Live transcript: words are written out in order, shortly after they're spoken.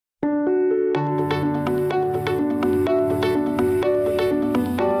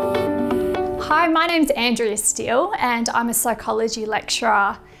Hi, my name's Andrea Steele and I'm a psychology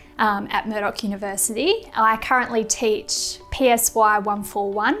lecturer at Murdoch University. I currently teach PSY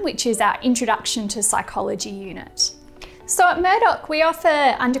 141, which is our Introduction to Psychology unit. So at Murdoch, we offer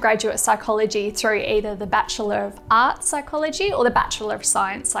undergraduate psychology through either the Bachelor of Arts Psychology or the Bachelor of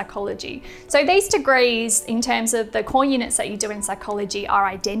Science Psychology. So these degrees, in terms of the core units that you do in psychology, are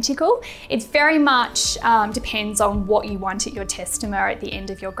identical. It very much depends on what you want at your testament at the end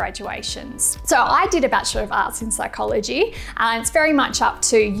of your graduations. So I did a Bachelor of Arts in Psychology, and it's very much up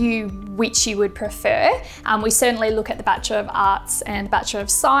to you which you would prefer. We certainly look at the Bachelor of Arts and the Bachelor of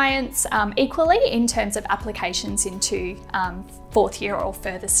Science equally in terms of applications into fourth year or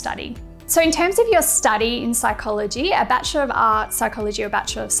further study. So in terms of your study in psychology, a Bachelor of Arts Psychology or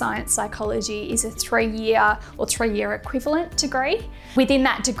Bachelor of Science Psychology is a 3-year or 3-year equivalent degree. Within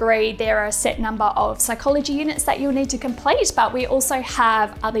that degree, there are a set number of psychology units that you'll need to complete, but we also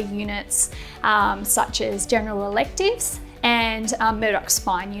have other units such as general electives and Murdoch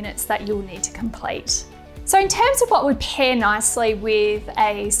Spine units that you'll need to complete. So in terms of what would pair nicely with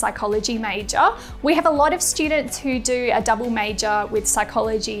a psychology major, we have a lot of students who do a double major with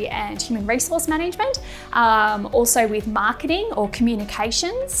psychology and human resource management, also with marketing or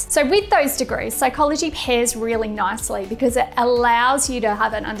communications. So with those degrees, psychology pairs really nicely because it allows you to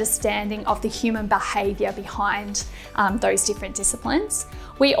have an understanding of the human behaviour behind those different disciplines.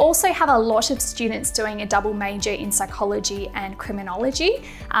 We also have a lot of students doing a double major in psychology and criminology.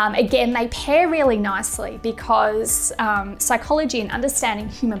 Again, they pair really nicely because psychology and understanding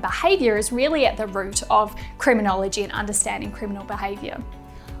human behaviour is really at the root of criminology and understanding criminal behaviour.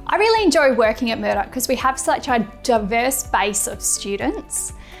 I really enjoy working at Murdoch because we have such a diverse base of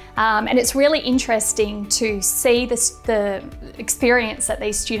students. And it's really interesting to see the experience that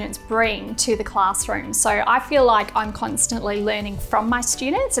these students bring to the classroom. So I feel like I'm constantly learning from my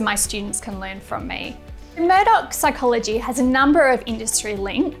students and my students can learn from me. Murdoch Psychology has a number of industry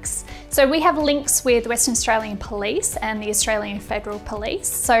links. So we have links with Western Australian Police and the Australian Federal Police.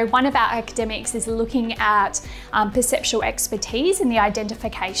 So one of our academics is looking at perceptual expertise in the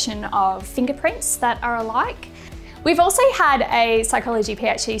identification of fingerprints that are alike. We've also had a psychology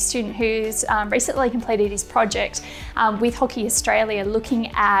PhD student who's recently completed his project with Hockey Australia looking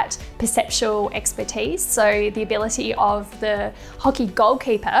at perceptual expertise, so the ability of the hockey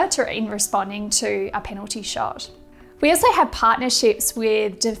goalkeeper in responding to a penalty shot. We also have partnerships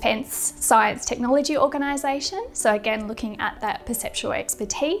with Defence Science Technology Organisation, so again looking at that perceptual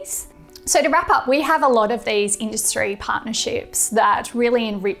expertise. So to wrap up, we have a lot of these industry partnerships that really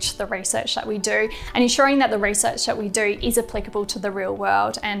enrich the research that we do and ensuring that the research that we do is applicable to the real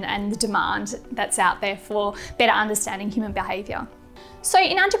world and the demand that's out there for better understanding human behaviour. So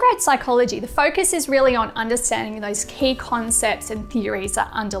in undergrad psychology, the focus is really on understanding those key concepts and theories that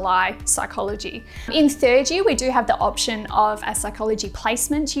underlie psychology. In third year, we do have the option of a psychology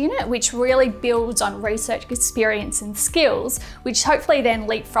placement unit, which really builds on research experience and skills, which hopefully then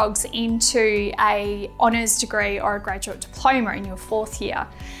leapfrogs into an honours degree or a graduate diploma in your fourth year.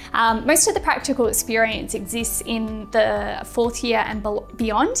 Most of the practical experience exists in the fourth year and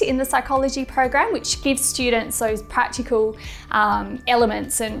beyond in the psychology program, which gives students those practical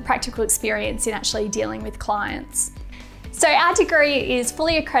elements and practical experience in actually dealing with clients. So our degree is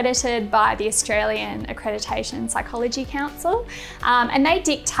fully accredited by the Australian Accreditation Psychology Council, and they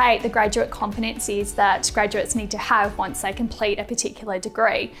dictate the graduate competencies that graduates need to have once they complete a particular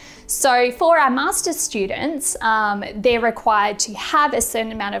degree. So for our master's students, they're required to have a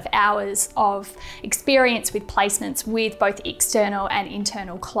certain amount of hours of experience with placements with both external and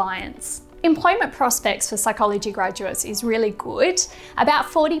internal clients. Employment prospects for psychology graduates is really good. About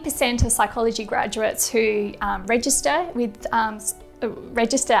 40% of psychology graduates who register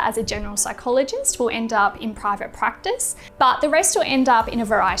as a general psychologist will end up in private practice, but the rest will end up in a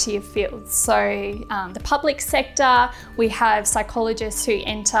variety of fields. So the public sector, we have psychologists who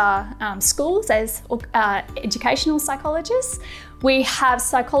enter schools as educational psychologists. We have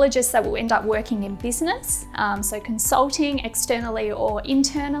psychologists that will end up working in business, so consulting externally or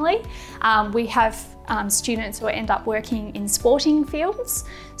internally. We have students who end up working in sporting fields.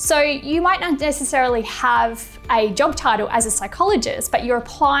 So you might not necessarily have a job title as a psychologist, but you're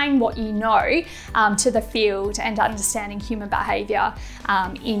applying what you know to the field and understanding human behaviour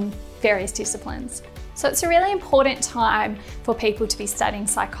in various disciplines. So it's a really important time for people to be studying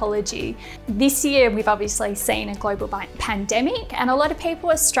psychology. This year, we've obviously seen a global pandemic and a lot of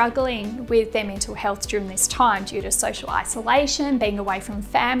people are struggling with their mental health during this time due to social isolation, being away from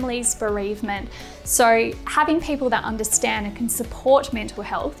families, bereavement. So having people that understand and can support mental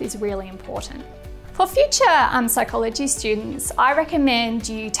health is really important. For future psychology students, I recommend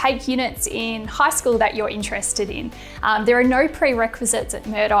you take units in high school that you're interested in. There are no prerequisites at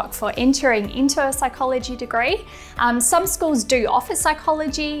Murdoch for entering into a psychology degree. Some schools do offer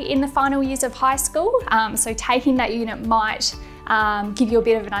psychology in the final years of high school, so taking that unit might give you a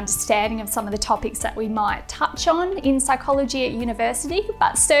bit of an understanding of some of the topics that we might touch on in psychology at university,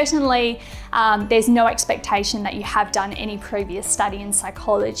 but certainly there's no expectation that you have done any previous study in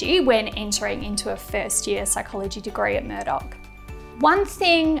psychology when entering into a first year psychology degree at Murdoch. One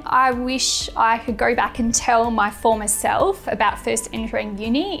thing I wish I could go back and tell my former self about first entering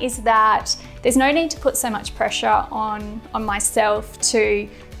uni is that there's no need to put so much pressure on myself to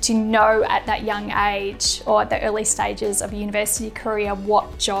know at that young age or at the early stages of a university career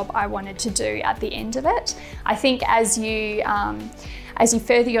what job I wanted to do at the end of it. I think as you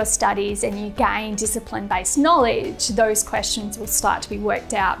further your studies and you gain discipline-based knowledge, those questions will start to be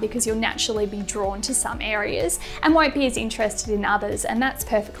worked out because you'll naturally be drawn to some areas and won't be as interested in others, and that's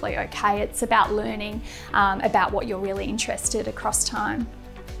perfectly okay. It's about learning about what you're really interested across time.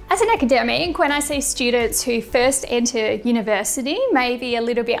 As an academic, when I see students who first enter university may be a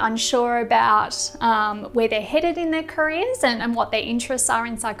little bit unsure about where they're headed in their careers and what their interests are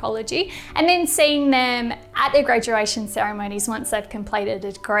in psychology, and then seeing them at their graduation ceremonies once they've completed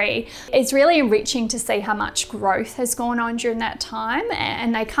a degree, it's really enriching to see how much growth has gone on during that time,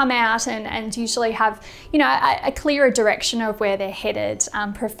 and they come out and usually have, you know, a clearer direction of where they're headed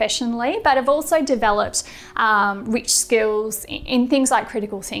professionally, but have also developed rich skills in things like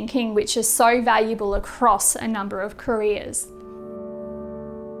critical thinking, which is so valuable across a number of careers.